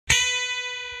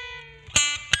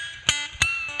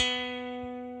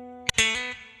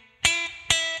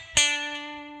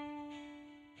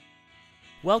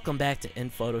Welcome back to In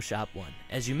Photoshop 1.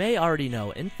 As you may already know,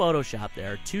 in Photoshop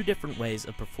there are two different ways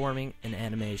of performing an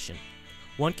animation.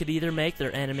 One could either make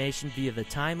their animation via the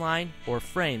timeline or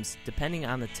frames, depending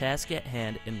on the task at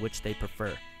hand in which they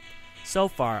prefer. So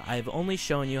far, I have only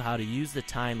shown you how to use the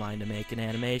timeline to make an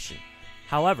animation.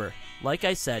 However, like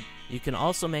I said, you can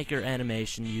also make your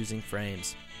animation using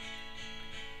frames.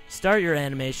 Start your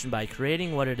animation by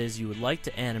creating what it is you would like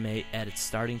to animate at its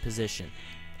starting position.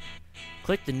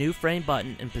 Click the New Frame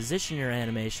button and position your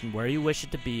animation where you wish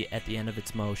it to be at the end of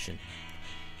its motion.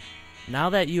 Now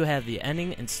that you have the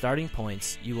ending and starting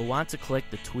points, you will want to click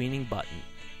the Tweening button.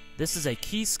 This is a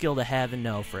key skill to have and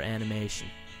know for animation.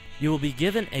 You will be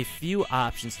given a few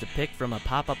options to pick from a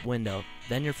pop-up window,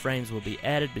 then your frames will be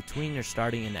added between your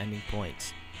starting and ending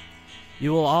points.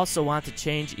 You will also want to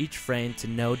change each frame to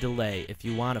no delay if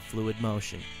you want a fluid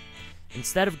motion.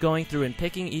 Instead of going through and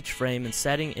picking each frame and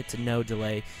setting it to no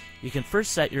delay, you can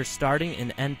first set your starting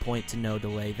and end point to no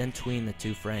delay, then tween the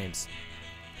two frames.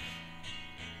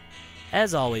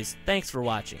 As always, thanks for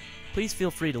watching. Please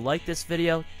feel free to like this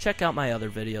video, check out my other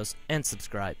videos, and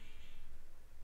subscribe.